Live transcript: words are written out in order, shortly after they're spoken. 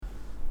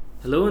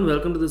Hello and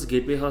welcome to this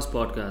Gateway House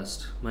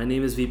podcast. My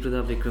name is V.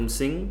 Pratap Vikram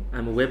Singh.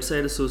 I'm a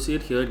website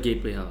associate here at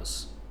Gateway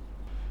House.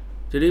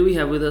 Today we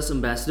have with us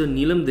Ambassador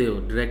Neelam Deo,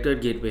 director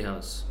at Gateway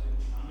House.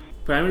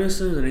 Prime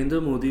Minister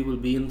Narendra Modi will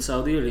be in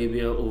Saudi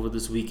Arabia over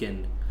this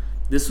weekend.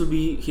 This will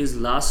be his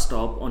last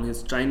stop on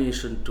his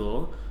Tri-Nation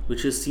tour,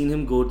 which has seen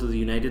him go to the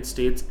United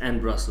States and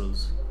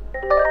Brussels.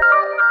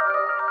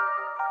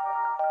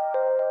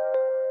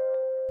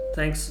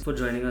 Thanks for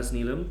joining us,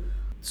 Neelam.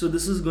 So,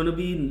 this is going to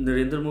be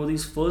Narendra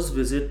Modi's first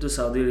visit to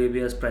Saudi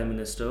Arabia as Prime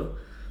Minister,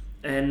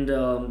 and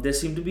there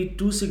seem to be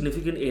two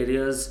significant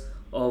areas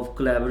of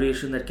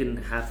collaboration that can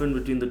happen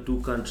between the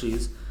two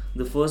countries.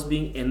 The first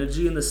being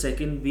energy, and the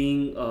second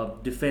being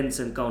defense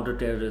and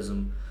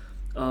counterterrorism.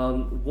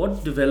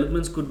 What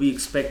developments could we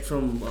expect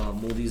from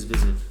Modi's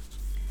visit?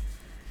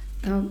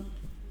 Um,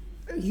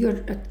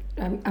 you're,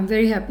 I'm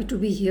very happy to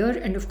be here,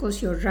 and of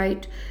course, you're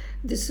right.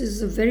 This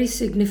is a very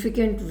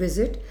significant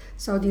visit.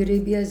 Saudi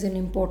Arabia is an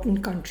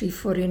important country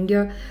for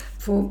India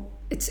for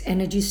its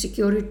energy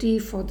security,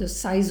 for the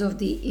size of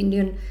the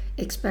Indian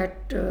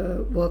expat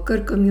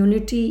worker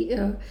community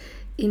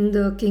in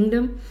the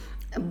kingdom.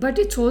 But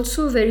it's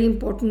also very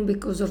important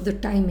because of the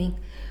timing.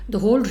 The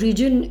whole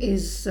region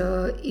is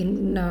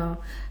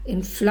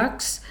in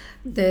flux.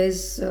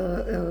 There's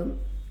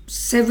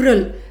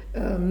several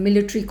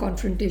military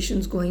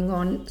confrontations going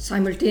on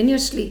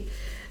simultaneously.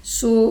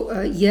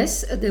 So,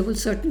 yes, there will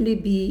certainly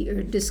be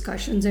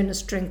discussions and a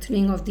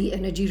strengthening of the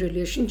energy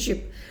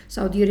relationship.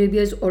 Saudi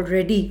Arabia is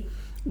already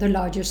the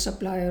largest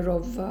supplier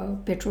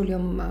of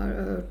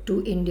petroleum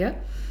to India,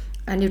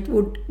 and it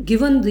would,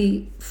 given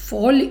the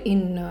fall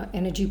in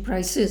energy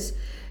prices,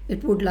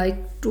 it would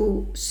like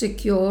to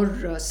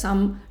secure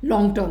some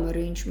long-term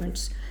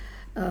arrangements.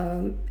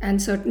 And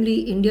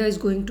certainly, India is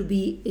going to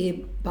be a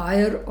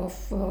buyer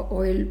of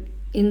oil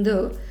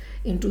into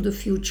the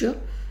future.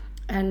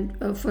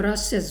 And for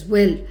us as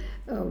well,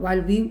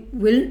 while we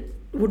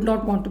would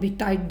not want to be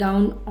tied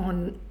down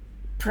on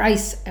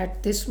price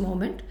at this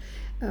moment,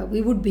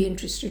 we would be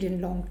interested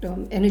in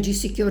long-term energy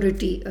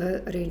security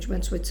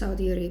arrangements with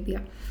Saudi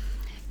Arabia.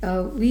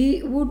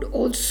 We would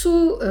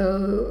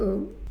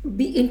also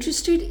be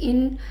interested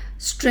in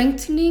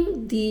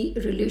strengthening the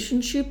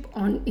relationship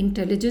on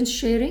intelligence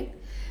sharing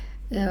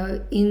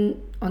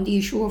on the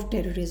issue of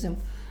terrorism.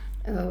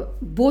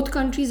 Both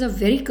countries are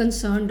very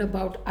concerned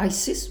about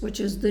ISIS,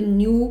 which is the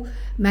new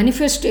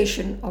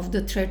manifestation of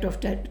the threat of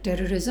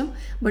terrorism,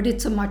 but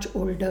it's a much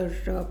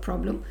older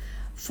problem.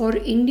 For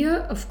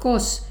India, of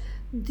course,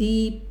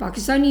 the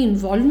Pakistani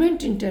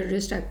involvement in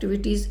terrorist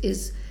activities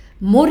is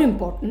more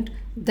important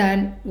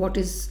than what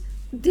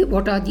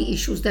are the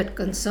issues that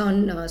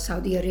concern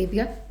Saudi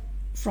Arabia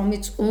from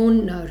its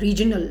own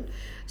regional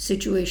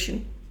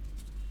situation.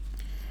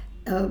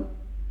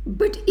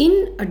 But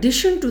in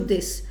addition to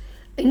this,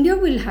 India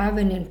will have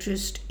an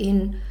interest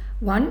in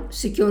one,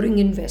 securing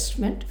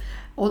investment.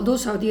 Although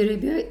Saudi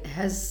Arabia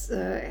has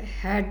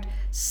had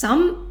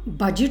some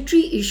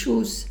budgetary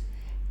issues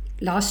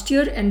last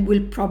year and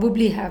will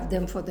probably have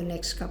them for the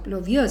next couple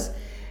of years,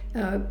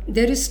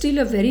 there is still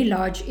a very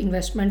large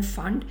investment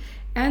fund,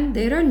 and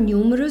there are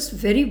numerous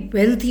very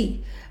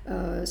wealthy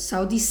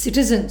Saudi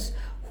citizens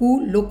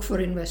who look for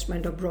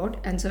investment abroad,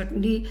 and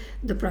certainly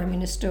the Prime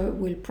Minister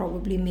will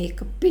probably make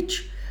a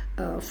pitch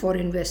for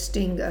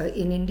investing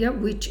in India,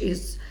 which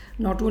is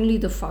not only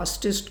the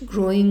fastest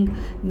growing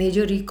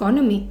major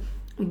economy,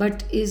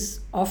 but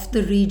is of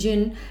the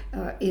region,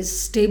 is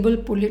stable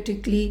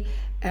politically,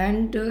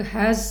 and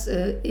has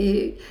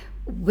a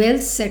well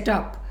set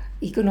up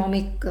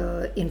economic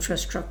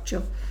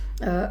infrastructure.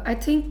 I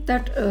think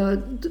that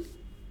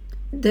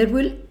there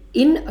will,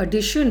 in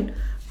addition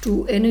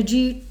to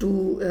energy,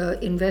 to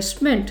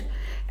investment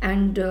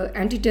and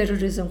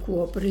anti-terrorism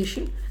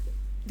cooperation,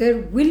 there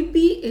will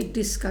be a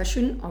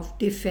discussion of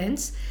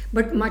defense,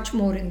 but much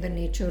more in the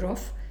nature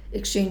of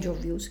exchange of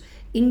views.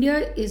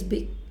 India is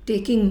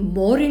taking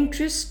more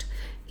interest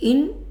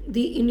in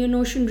the Indian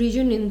Ocean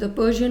region, in the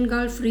Persian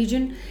Gulf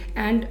region,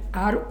 and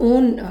our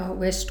own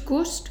west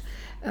coast.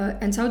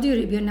 And Saudi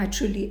Arabia,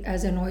 naturally,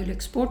 as an oil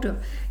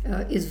exporter,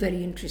 is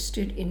very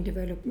interested in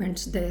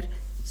developments there.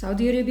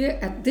 Saudi Arabia,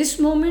 at this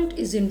moment,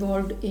 is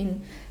involved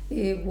in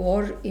a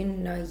war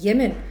in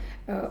Yemen,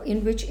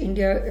 in which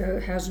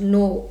India has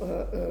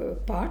no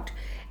part,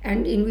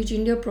 and in which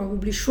India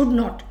probably should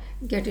not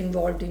get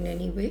involved in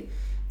any way.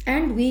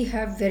 And we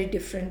have very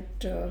different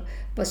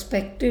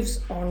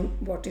perspectives on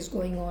what is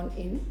going on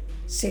in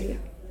Syria.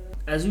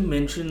 As you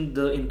mentioned,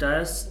 the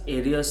entire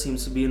area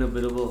seems to be in a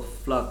bit of a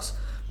flux.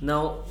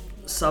 Now,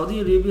 Saudi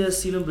Arabia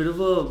has seen a bit of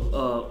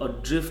a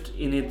drift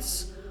in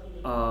its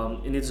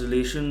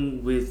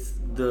relation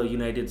with the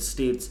United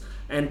States,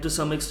 and to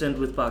some extent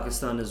with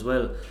Pakistan as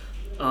well.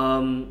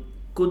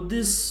 Could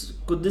this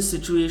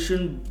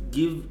situation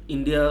give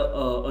India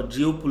a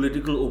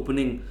geopolitical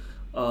opening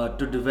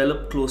to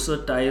develop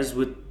closer ties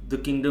with the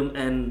kingdom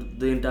and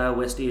the entire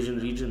West Asian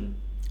region?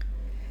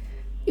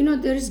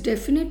 There has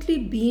definitely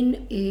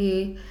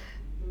been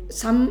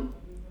some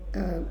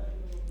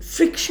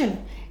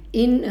friction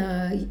in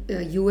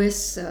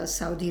US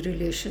Saudi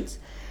relations.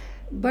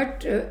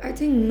 But I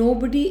think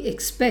nobody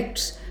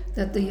expects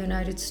that the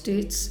United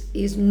States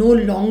is no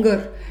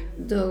longer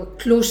the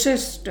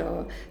closest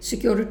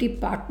security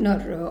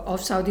partner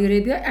of Saudi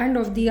Arabia and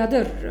of the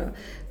other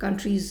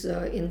countries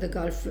in the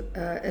Gulf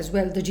as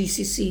well, the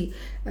GCC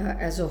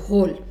as a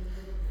whole.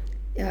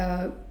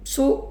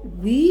 So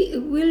we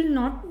will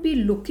not be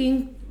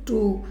looking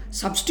to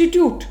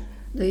substitute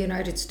the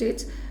United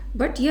States.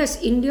 But yes,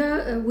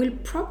 India will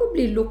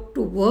probably look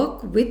to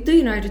work with the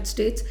United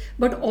States,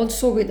 but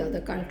also with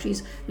other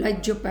countries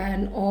like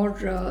Japan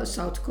or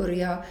South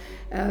Korea,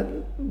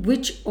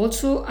 which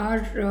also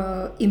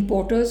are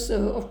importers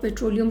of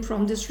petroleum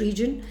from this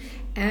region,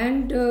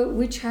 and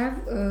which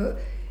have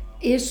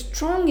a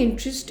strong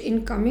interest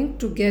in coming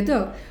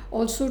together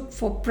also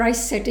for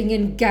price setting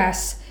in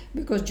gas,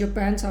 because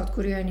Japan, South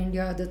Korea, and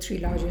India are the three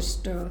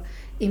largest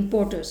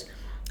importers.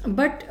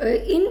 But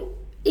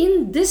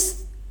in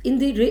this in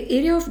the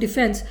area of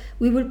defense,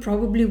 we will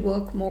probably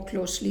work more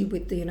closely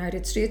with the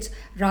United States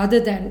rather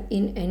than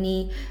in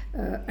any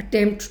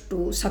attempt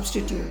to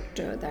substitute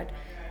that.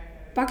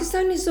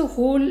 Pakistan is a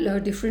whole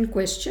different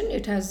question.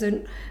 It has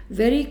a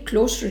very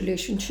close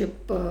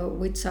relationship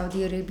with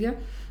Saudi Arabia.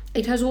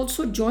 It has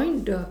also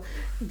joined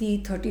the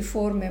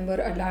 34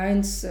 member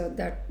alliance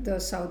that the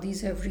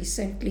Saudis have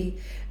recently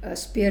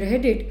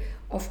spearheaded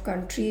of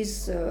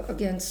countries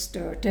against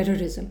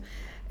terrorism.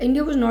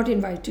 India was not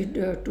invited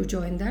to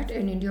join that,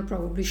 and India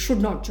probably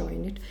should not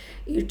join it.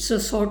 It's a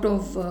sort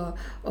of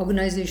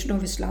organization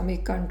of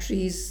Islamic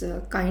countries,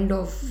 kind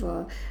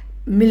of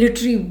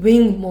military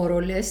wing, more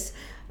or less,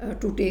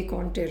 to take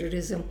on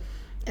terrorism.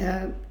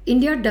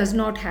 India does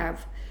not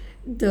have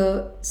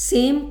the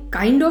same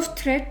kind of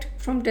threat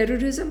from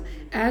terrorism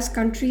as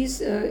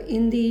countries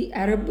in the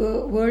Arab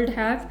world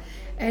have,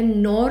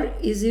 and nor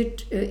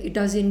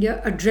does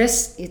India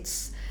address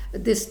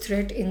this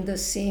threat in the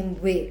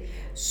same way.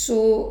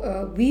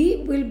 So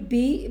we will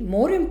be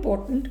more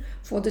important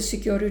for the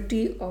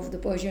security of the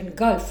Persian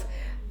Gulf,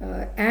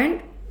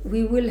 and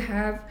we will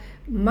have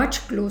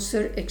much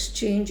closer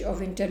exchange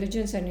of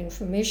intelligence and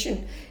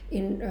information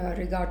in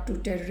regard to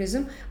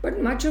terrorism.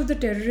 But much of the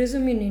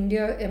terrorism in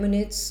India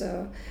emanates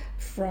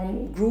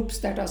from groups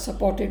that are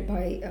supported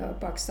by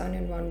Pakistan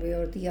in one way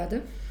or the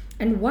other.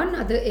 And one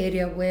other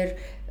area where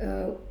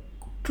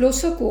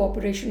closer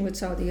cooperation with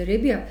Saudi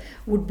Arabia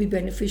would be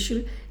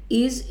beneficial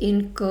is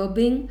in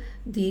curbing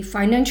the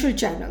financial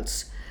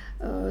channels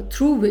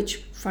through which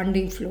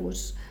funding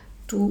flows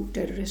to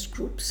terrorist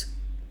groups.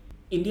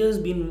 India has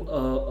been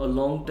a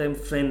long-time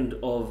friend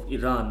of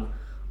Iran,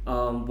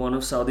 one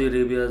of Saudi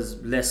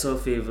Arabia's lesser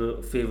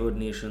favored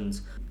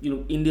nations.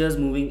 India is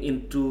moving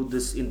into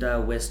this entire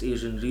West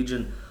Asian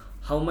region.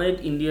 How might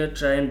India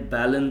try and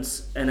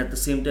balance and at the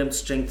same time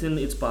strengthen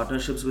its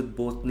partnerships with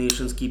both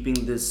nations,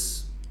 keeping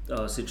this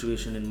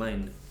situation in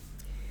mind?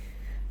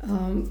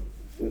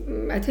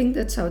 I think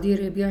that Saudi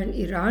Arabia and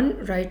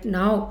Iran right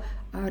now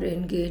are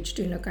engaged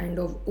in a kind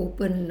of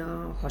open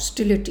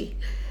hostility.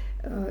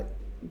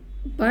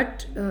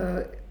 But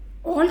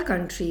all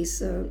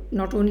countries,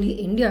 not only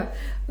India,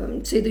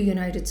 say the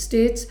United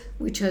States,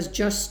 which has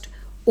just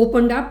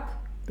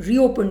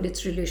reopened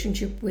its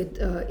relationship with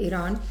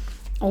Iran,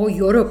 or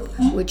Europe,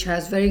 which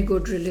has very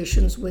good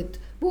relations with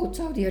both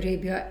Saudi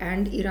Arabia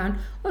and Iran,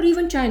 or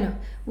even China,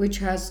 which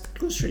has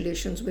close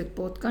relations with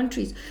both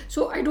countries.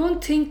 So I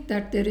don't think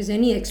that there is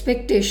any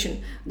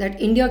expectation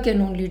that India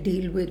can only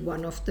deal with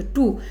one of the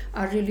two.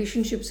 Our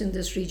relationships in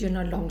this region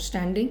are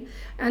long-standing,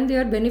 and they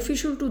are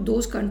beneficial to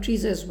those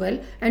countries as well,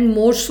 and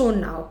more so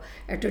now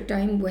at a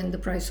time when the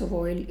price of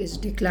oil is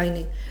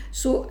declining.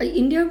 So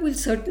India will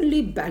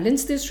certainly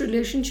balance this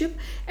relationship,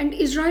 and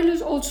Israel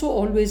is also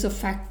always a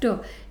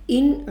factor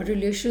in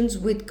relations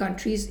with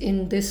countries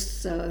in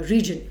this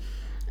region.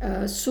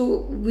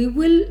 So we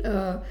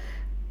will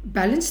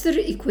balance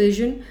the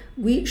equation.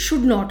 We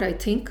should not, I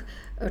think,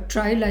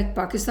 try like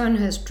Pakistan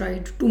has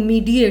tried to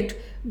mediate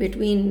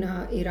between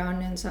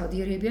Iran and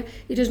Saudi Arabia.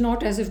 It is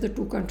not as if the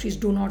two countries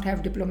do not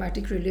have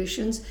diplomatic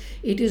relations.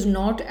 It is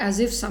not as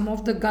if some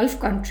of the Gulf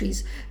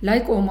countries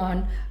like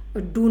Oman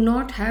do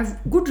not have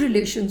good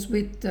relations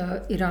with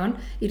Iran.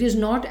 It is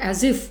not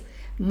as if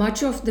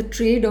much of the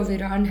trade of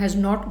Iran has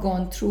not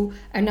gone through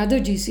another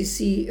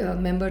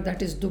GCC member,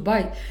 that is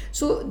Dubai.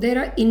 So there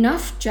are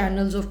enough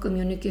channels of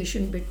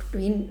communication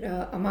between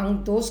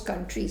among those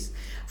countries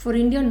for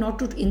India not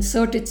to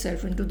insert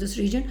itself into this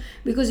region,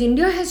 because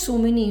India has so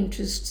many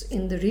interests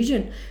in the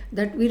region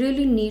that we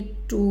really need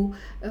to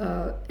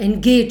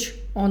engage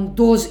on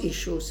those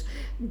issues.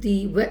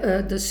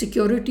 The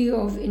security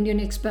of Indian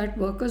expat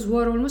workers, who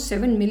are almost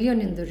 7 million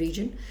in the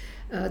region,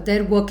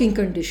 their working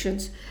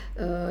conditions,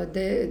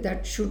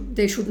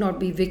 they should not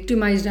be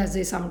victimized as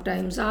they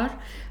sometimes are.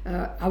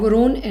 Our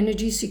own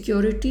energy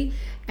security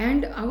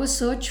and our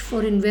search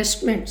for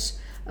investments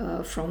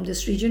from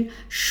this region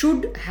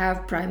should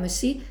have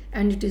primacy,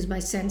 and it is my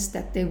sense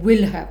that they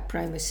will have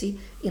primacy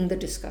in the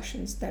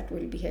discussions that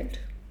will be held.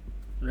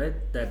 Right,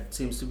 that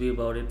seems to be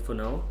about it for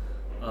now.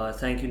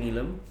 Thank you,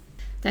 Neelam.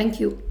 Thank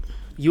you.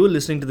 You are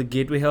listening to the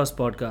Gateway House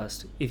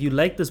podcast. If you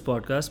like this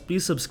podcast,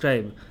 please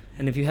subscribe.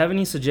 And if you have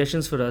any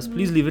suggestions for us,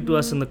 please leave it to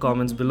us in the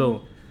comments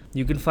below.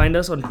 You can find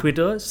us on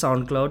Twitter,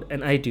 SoundCloud,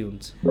 and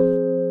iTunes.